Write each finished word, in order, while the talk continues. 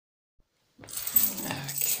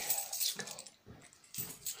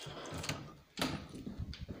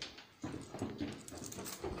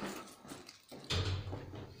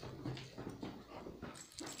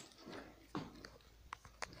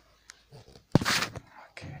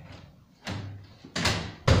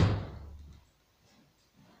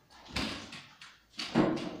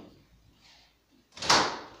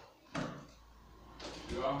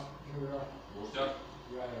Zdravo. Živio. Boštjak.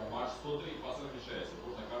 Ja. Mač 103, pa 76.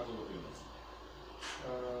 Boštjak karta za klinac.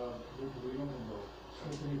 Dugovinom do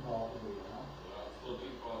 103 pa Dugovina. Ja, 103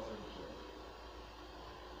 pa 76.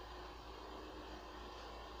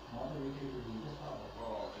 Mada već je Dugovina stava. Pa,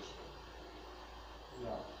 teško.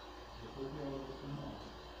 Ja. Zato je ovo da se imao.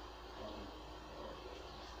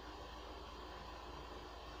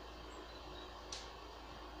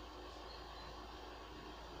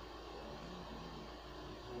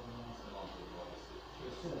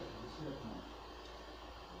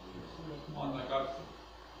 Matna kartica?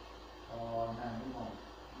 Ne, imam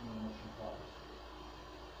noćnu karticu.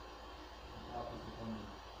 Karticu to nije.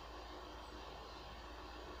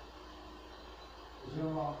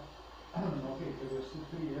 Oziroma, ok, kada je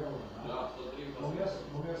 103 eura, ne? Ja, 103 pa 76.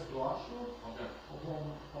 Bom jaz plačal,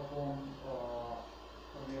 pa bom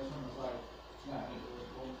prinesel nazaj. Ne,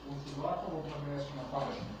 bom si zlato, bom prinesel na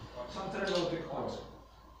pašnju. Sam treba v teh horsov.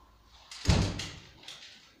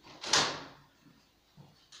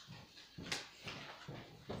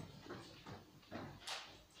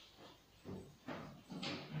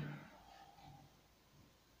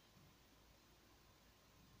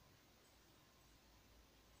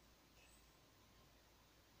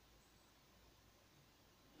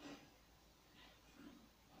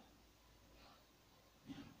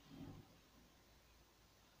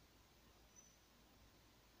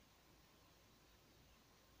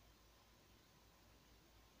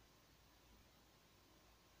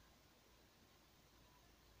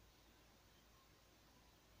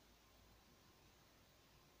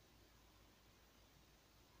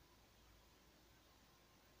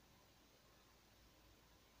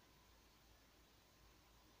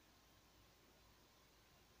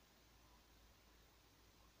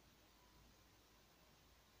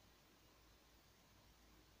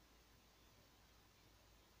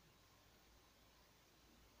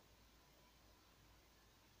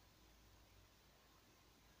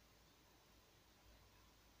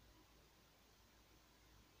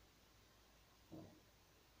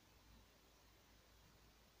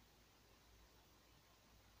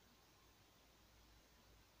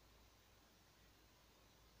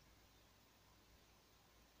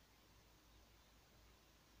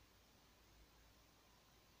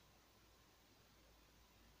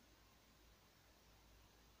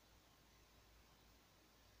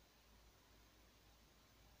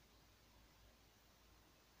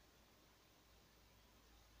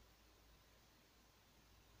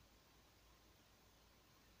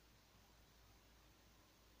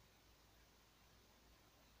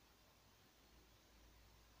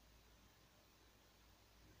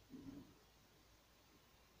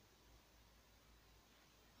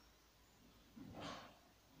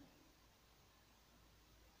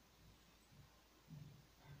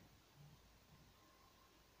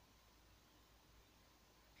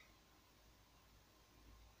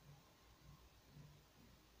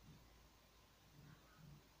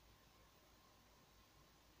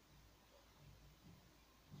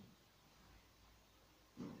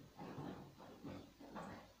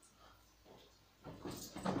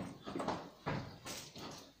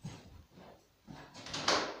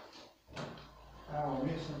 Evo,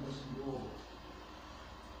 mislim da sam drugo.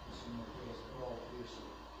 Da sam na to raspravo pisao.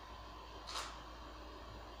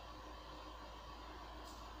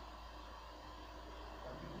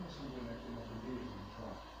 Tako mislim da je neki na približni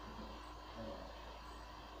član. Evo.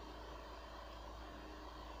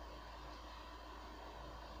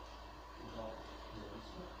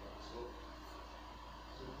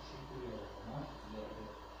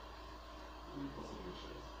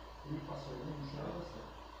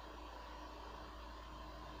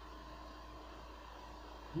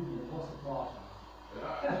 Vidi, ne posle plaća.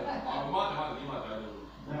 Ako imate, ajde.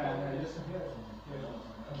 Ne, jesam hecam sam.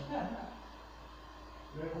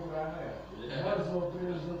 Rekao vreme, brzo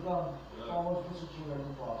priješ za dan, pa možda se čuje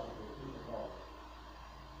neku plaću, to je pravo.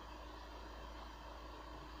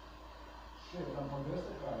 Šetam, pa gdje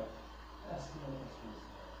ste kraj? Ja sam imao na smislu.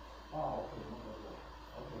 Ok, možda to.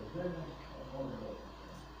 Ok, zemlje, molim da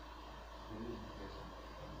ti vidim gdje sam.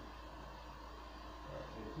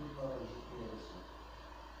 Tu pa župio su.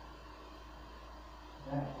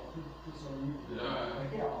 Ne, tu sam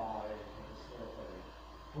vidio.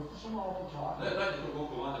 Poslušaj malo počakaj. Ne, dajte to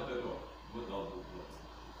koliko imate, to je to. Budite ovdje u kuću.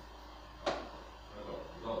 Eto,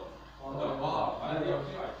 dobro. Hvala, ajde, ajde.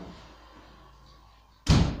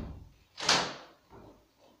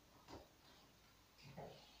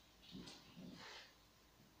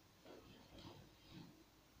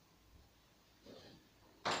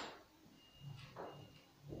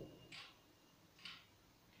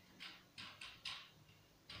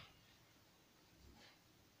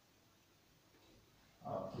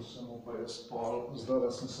 To sem mu pa jaz pol, zdaj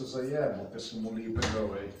sem se zajebil, ker sem mu lipe dal,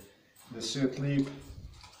 10 lip.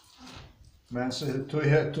 Meni se,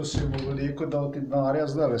 to si mu veliko dal ti denarja,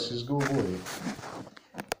 zdaj si izgubil.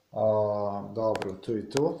 Dobro, to je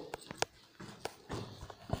to.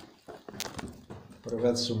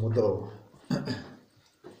 Preveč sem mu dal.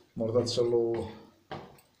 Morda celo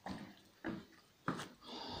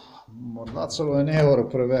 1 evro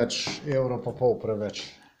preveč, evro pa pol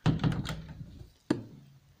preveč.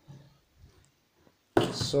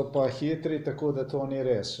 So pa hitri, tako da to ni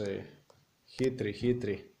res.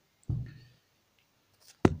 Hitri.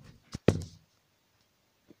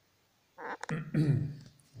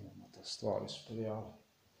 Bomo te stvari speljali.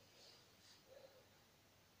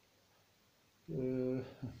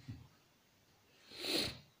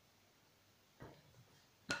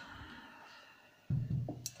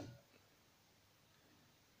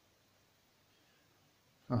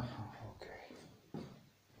 Okej.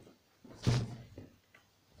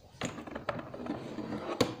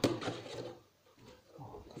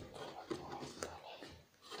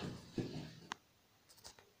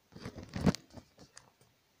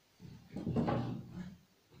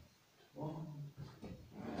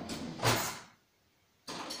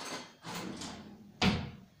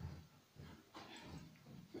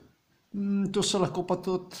 To se lahko pa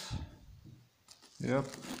tudi,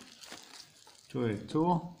 to je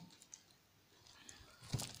to.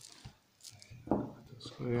 To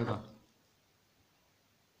izgleda.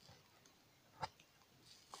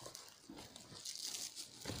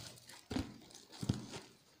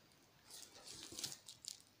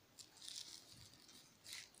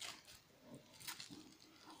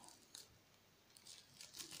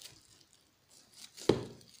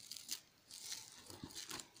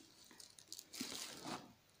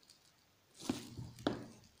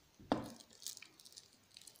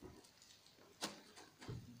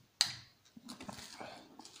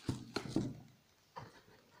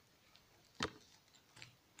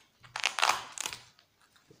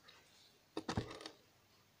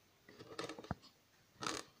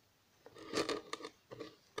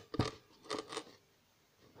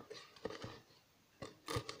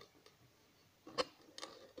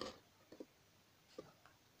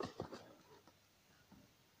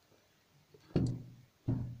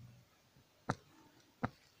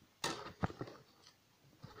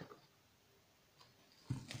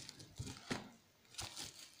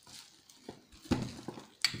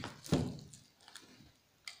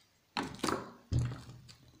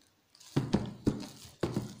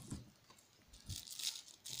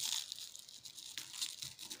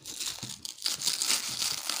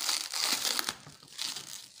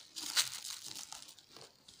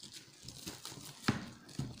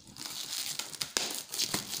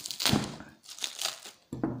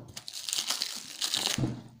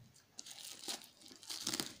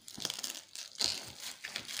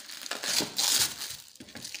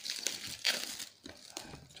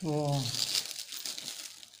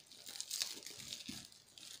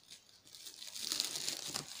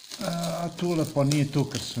 Tole pa ni to,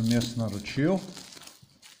 kar sem jaz naročil.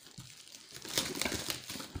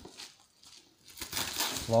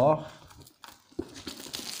 Sploh.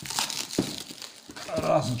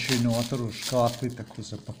 Razen če je noter v škatli tako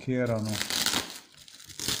zapakirano.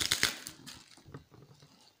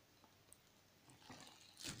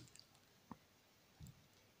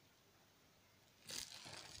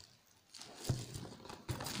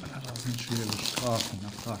 Razen če je v škatli na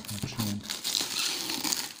tak način.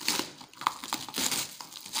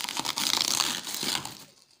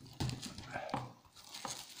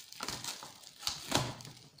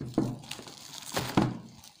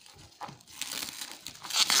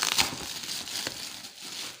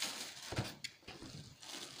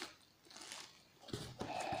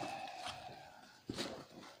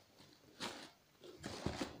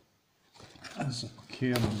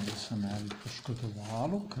 Zapakiram, da se ne bi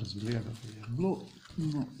poškodovalo, kar zgleda, da je bilo.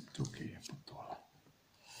 No, tukaj je pa tole.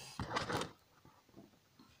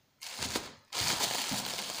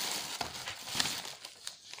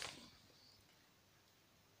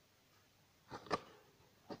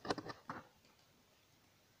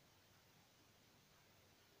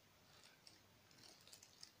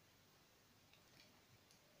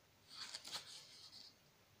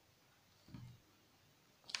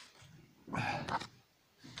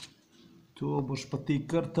 To boš pa ti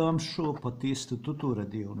kar tam šel, pa tisto tudi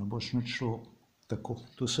uredil, ne boš nič šel tako.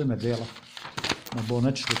 To se ne dela, ne bo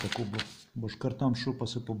nič šlo tako, boš kar tam šel pa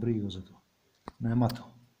se pobril za to. Nema to.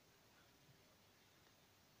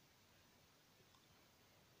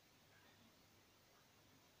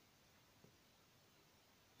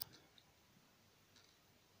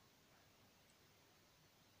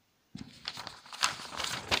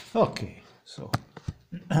 Okay, so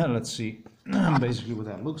let's see basically what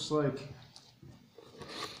that looks like.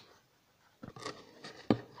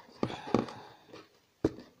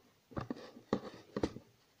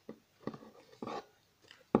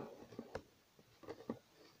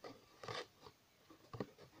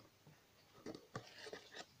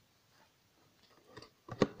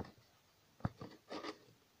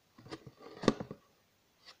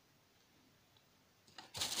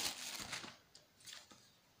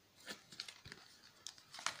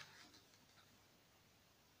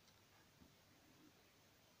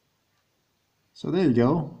 So there you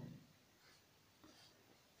go.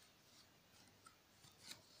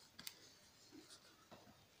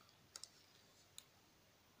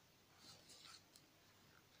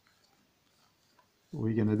 What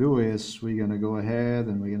we're gonna do is we're gonna go ahead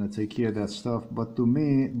and we're gonna take care of that stuff. But to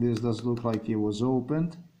me, this does look like it was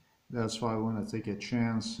opened. That's why I want to take a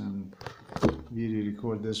chance and really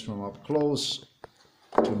record this from up close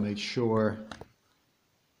to make sure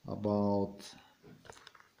about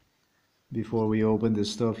before we open this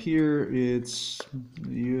stuff here. It's,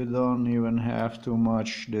 you don't even have too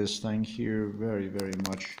much. This thing here very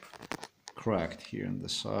much cracked here on the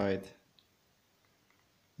side.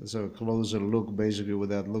 Let's have a closer look basically what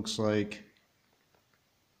that looks like.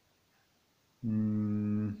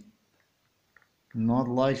 Not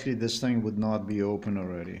likely this thing would not be open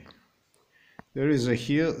already. There is a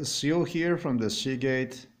seal here from the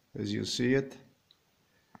Seagate as you see it,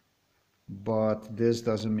 but this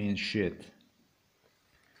doesn't mean shit.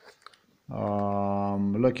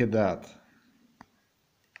 Look at that.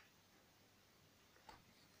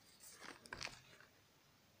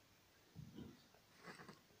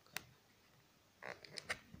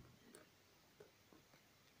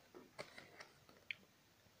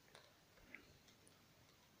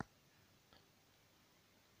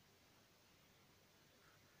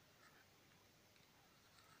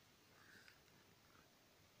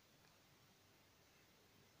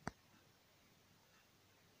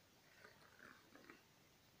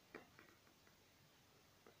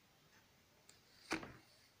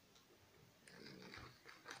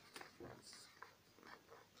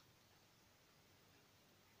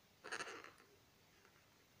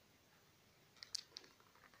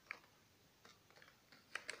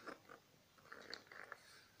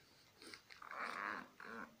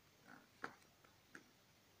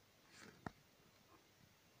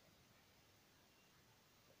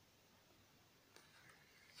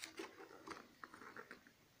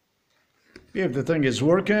 If the thing is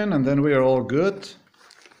working and then we are all good,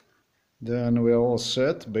 then we are all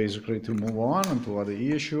set basically to move on into other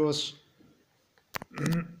issues.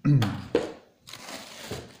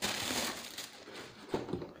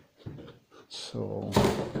 So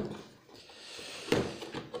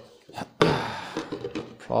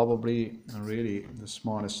probably really the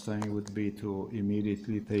smartest thing would be to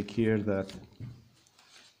immediately take care that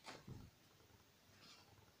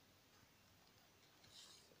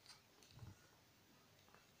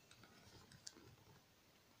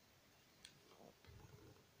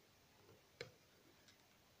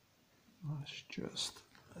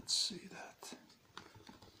let's see that.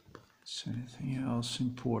 Is anything else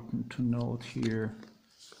important to note here?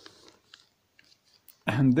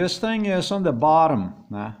 And this thing is on the bottom.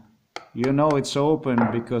 Nah? You know it's open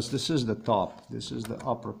because this is the top. This is the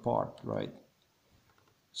upper part, right?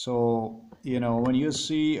 So, you know, when you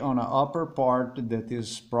see on an upper part that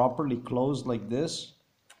is properly closed like this,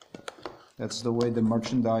 that's the way the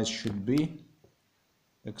merchandise should be.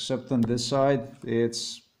 Except on this side,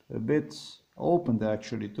 it's a bit opened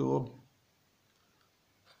actually too.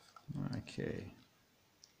 Okay,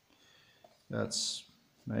 that's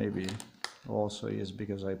maybe also is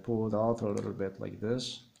because I pulled out a little bit like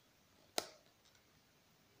this.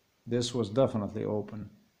 This was definitely open,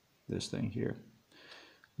 this thing here.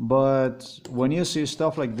 But when you see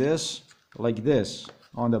stuff like this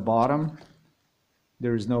on the bottom,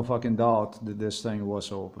 there is no fucking doubt that this thing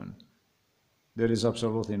was open. There is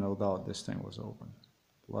absolutely no doubt this thing was open.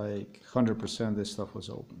 Like 100% this stuff was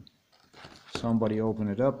open. Somebody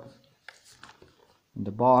opened it up on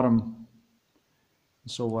the bottom.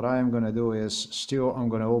 So what I am going to do is still I'm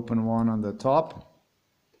going to open one on the top,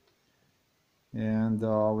 and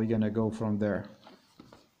we're going to go from there.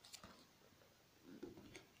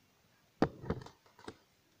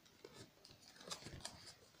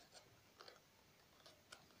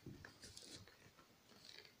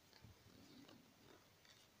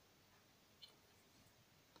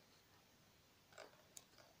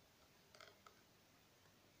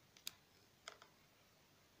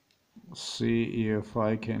 See if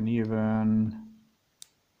I can even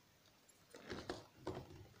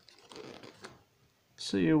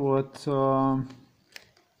see what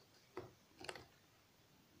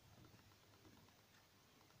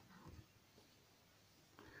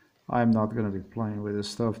I'm not going to be playing with this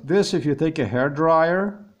stuff. This, if you take a hair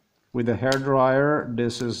dryer, with a hair dryer,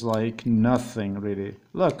 this is like nothing really.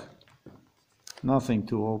 Look, nothing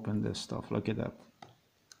to open this stuff. Look at that.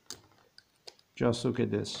 Just look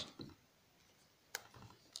at this.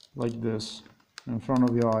 Like this, in front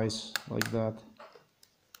of your eyes, like that.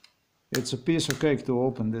 It's a piece of cake to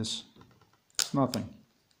open this. It's nothing.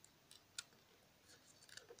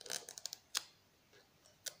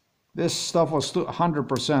 This stuff was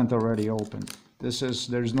 100% already opened. There's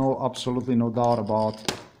absolutely no doubt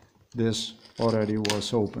about this already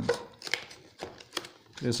was opened.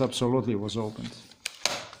 This absolutely was opened.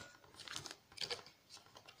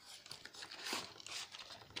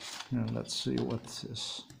 Now let's see what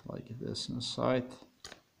is like this inside.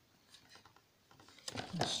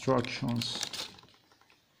 Instructions.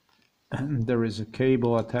 And there is a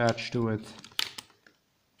cable attached to it.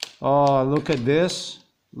 Oh, look at this.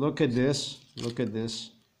 Look at this. Look at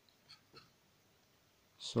this.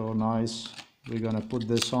 So nice. We're gonna put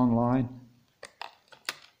this online.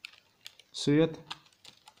 See it?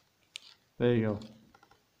 There you go.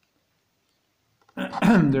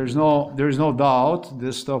 There's no doubt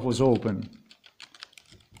this stuff was open.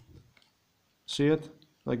 See it?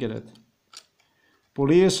 Look at it.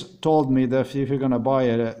 Police told me that if you're gonna buy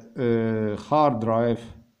a hard drive,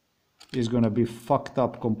 it's gonna be fucked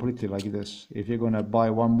up completely like this. If you're gonna buy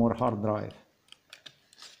one more hard drive.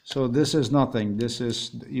 So this is nothing. This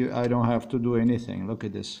is I don't have to do anything. Look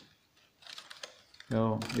at this.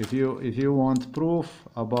 So if you want proof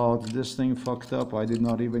about this thing fucked up, I did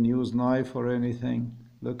not even use knife or anything.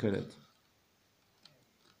 Look at it.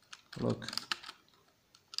 Look.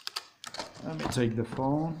 Let me take the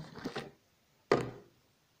phone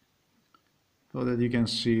so that you can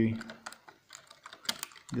see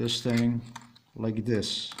this thing like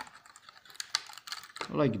this.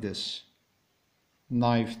 Like this.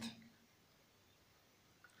 Knifed.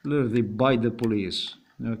 Literally by the police.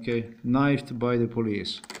 Okay, knifed by the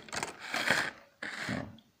police. Oh.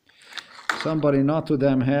 Somebody not too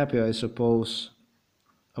damn happy, I suppose,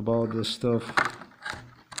 about this stuff.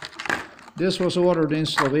 This was ordered in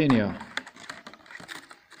Slovenia.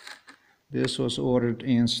 This was ordered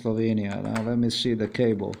in Slovenia. Now let me see the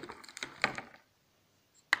cable.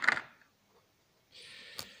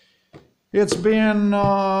 It's been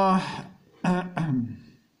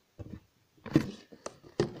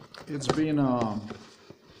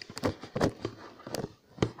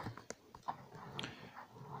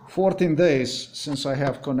 14 days since I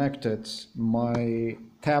have connected my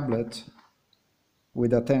tablet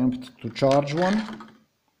with attempt to charge one,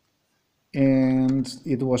 and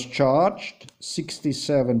it was charged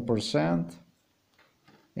 67%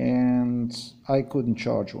 and I couldn't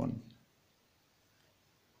charge one.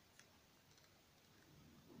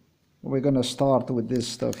 We're gonna start with this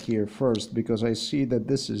stuff here first because I see that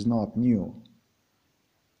this is not new.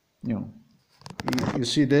 You know, you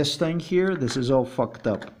see this thing here? This is all fucked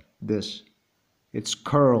up. This, it's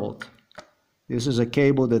curled. This is a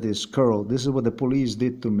cable that is curled. This is what the police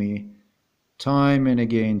did to me time and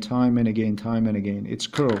again, time and again, time and again. It's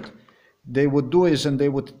curled. They would do this and they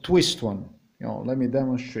would twist one. You know, let me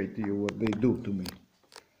demonstrate to you what they do to me.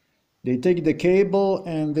 They take the cable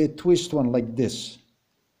and they twist one like this.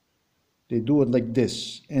 They do it like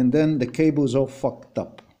this, and then the cable is all fucked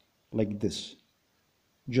up like this,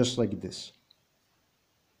 just like this.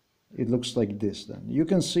 It looks like this. Then you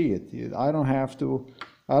can see it. I don't have to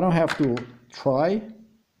try,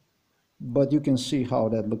 but you can see how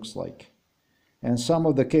that looks like. And some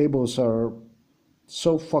of the cables are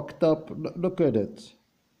so fucked up. Look at it.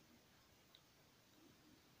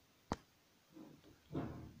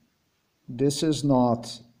 This is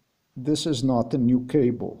not a new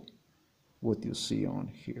cable, what you see on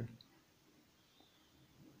here.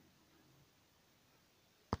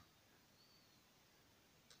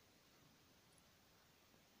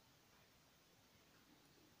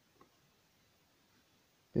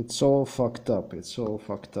 It's all fucked up. It's all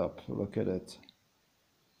fucked up. Look at it.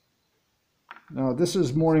 Now this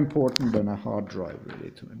is more important than a hard drive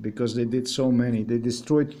really to me, because they did so many. They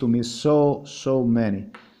destroyed to me so many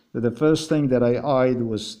that the first thing that I eyed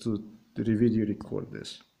was to video record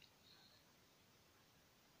this.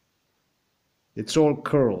 It's all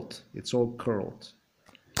curled. It's all curled.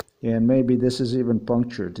 And maybe this is even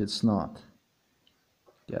punctured. It's not.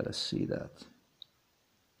 Gotta see that.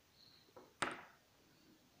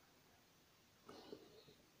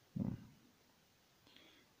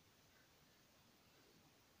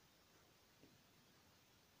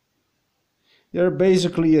 they're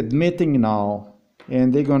basically admitting now,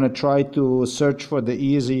 and they're gonna try to search for the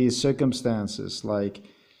easy circumstances. Like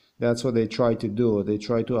that's what they try to do. They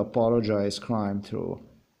try to apologize crime through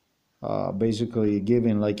basically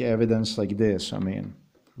giving like evidence like this. I mean,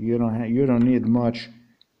 you don't need much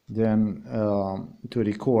then to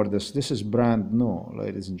record this. This is brand new,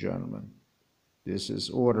 ladies and gentlemen. This is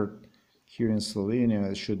ordered here in Slovenia.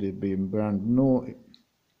 It should be brand new,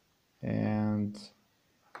 and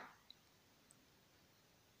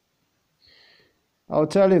I'll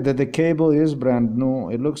tell you that the cable is brand new.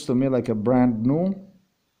 It looks to me like a brand new.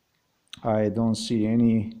 I don't see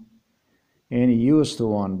any use to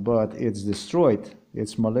one, but it's destroyed.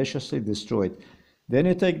 It's maliciously destroyed. Then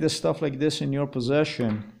you take the stuff like this in your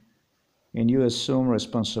possession and you assume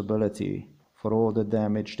responsibility for all the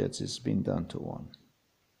damage that has been done to one.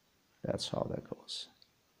 That's how that goes.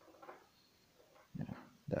 Yeah,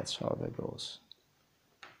 that's how that goes.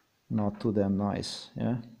 Not too damn nice,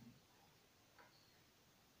 yeah?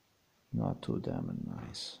 Not too damn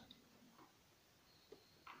nice.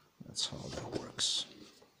 That's how that works.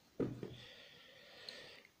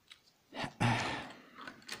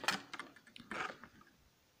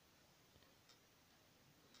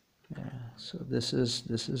 Yeah, so this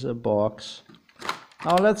is a box.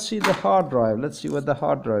 Now let's see the hard drive. Let's see what the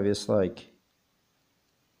hard drive is like.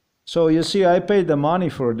 So you see, I paid the money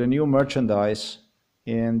for the new merchandise,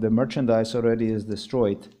 and the merchandise already is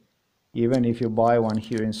destroyed. Even if you buy one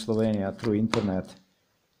here in Slovenia through internet,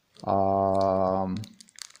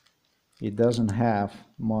 it doesn't have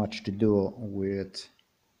much to do with.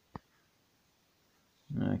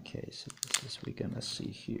 Okay, so this is, we're gonna see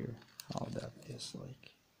here how that is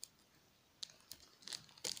like.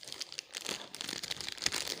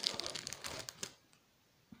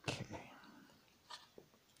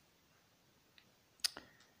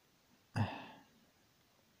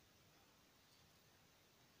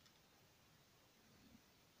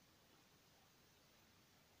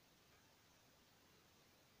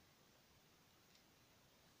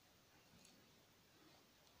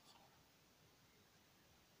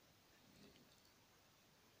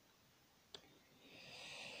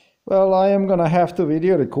 Well, I am gonna have to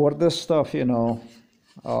video record this stuff, you know.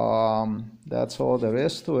 That's all there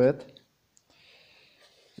is to it.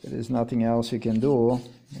 There is nothing else you can do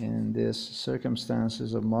in these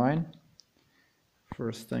circumstances of mine.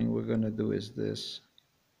 First thing we're gonna do is this.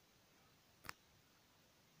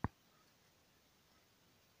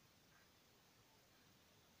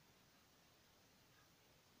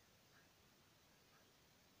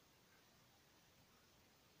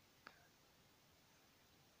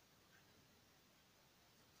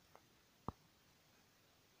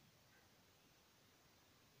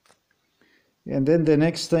 And then the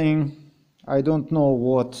next thing, I don't know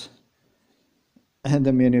what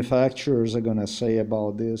the manufacturers are gonna say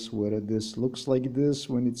about this, whether this looks like this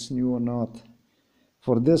when it's new or not.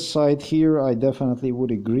 For this side here, I definitely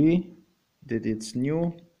would agree that it's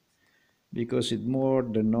new, because it more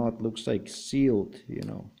than not looks like sealed, you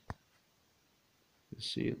know. You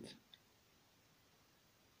see it.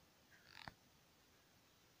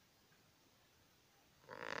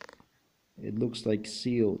 It looks like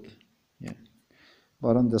sealed, yeah.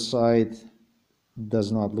 But on the side,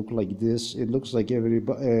 does not look like this. It looks like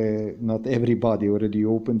not everybody already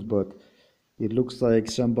opened, but it looks like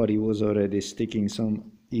somebody was already sticking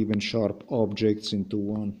some even sharp objects into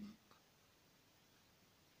one.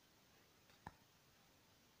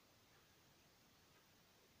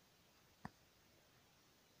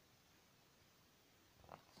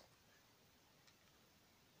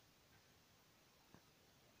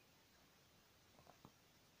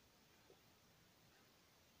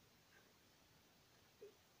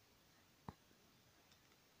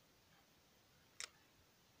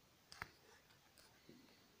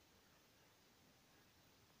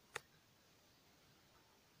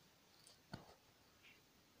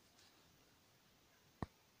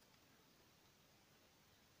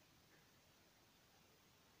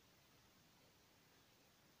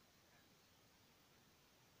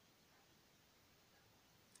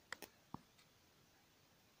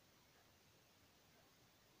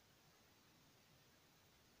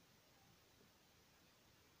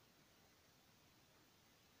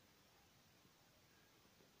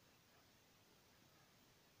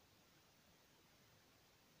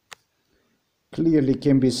 Clearly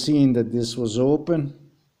can be seen that this was open.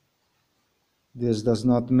 This does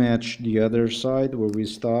not match the other side where we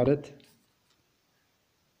started.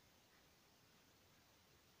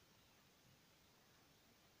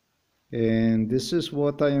 And this is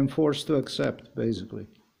what I am forced to accept, basically.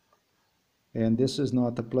 And this is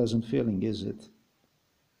not a pleasant feeling, is it?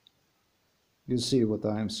 You see what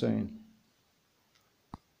I am saying?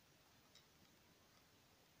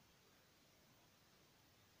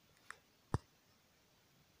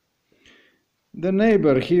 The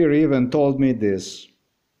neighbor here even told me this.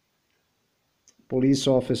 Police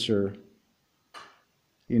officer,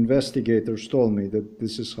 investigators told me that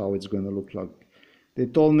this is how it's going to look like. They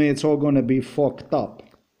told me it's all going to be fucked up.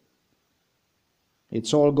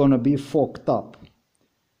 It's all going to be fucked up.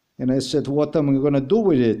 And I said, what am I going to do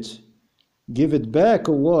with it? Give it back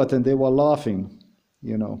or what? And they were laughing,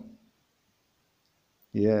 you know.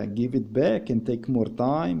 Yeah, give it back and take more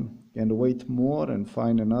time and wait more and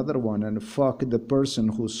find another one and fuck the person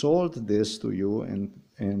who sold this to you,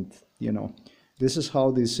 and you know, this is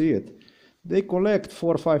how they see it. They collect 4,000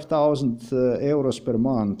 or 5,000 euros per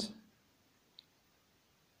month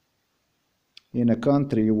in a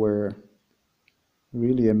country where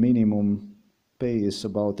really a minimum pay is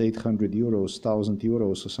about 800 euros, 1,000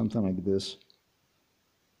 euros or something like this.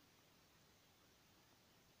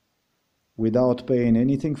 Without paying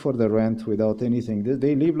anything for the rent, without anything.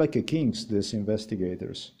 They live like a kings, these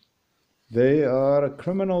investigators. They are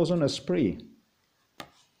criminals on a spree.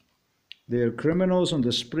 They are criminals on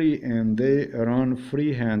the spree, and they run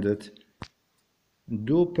free-handed,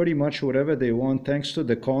 do pretty much whatever they want thanks to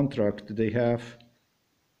the contract they have.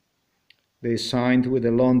 They signed with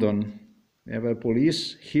the London. They have a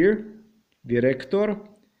police here, director,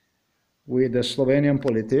 with the Slovenian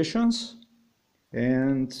politicians,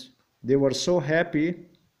 and they were so happy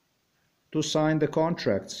to sign the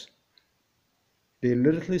contracts. They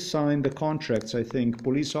literally signed the contracts, I think,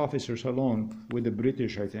 police officers alone, with the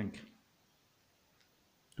British, I think,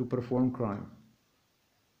 to perform crime.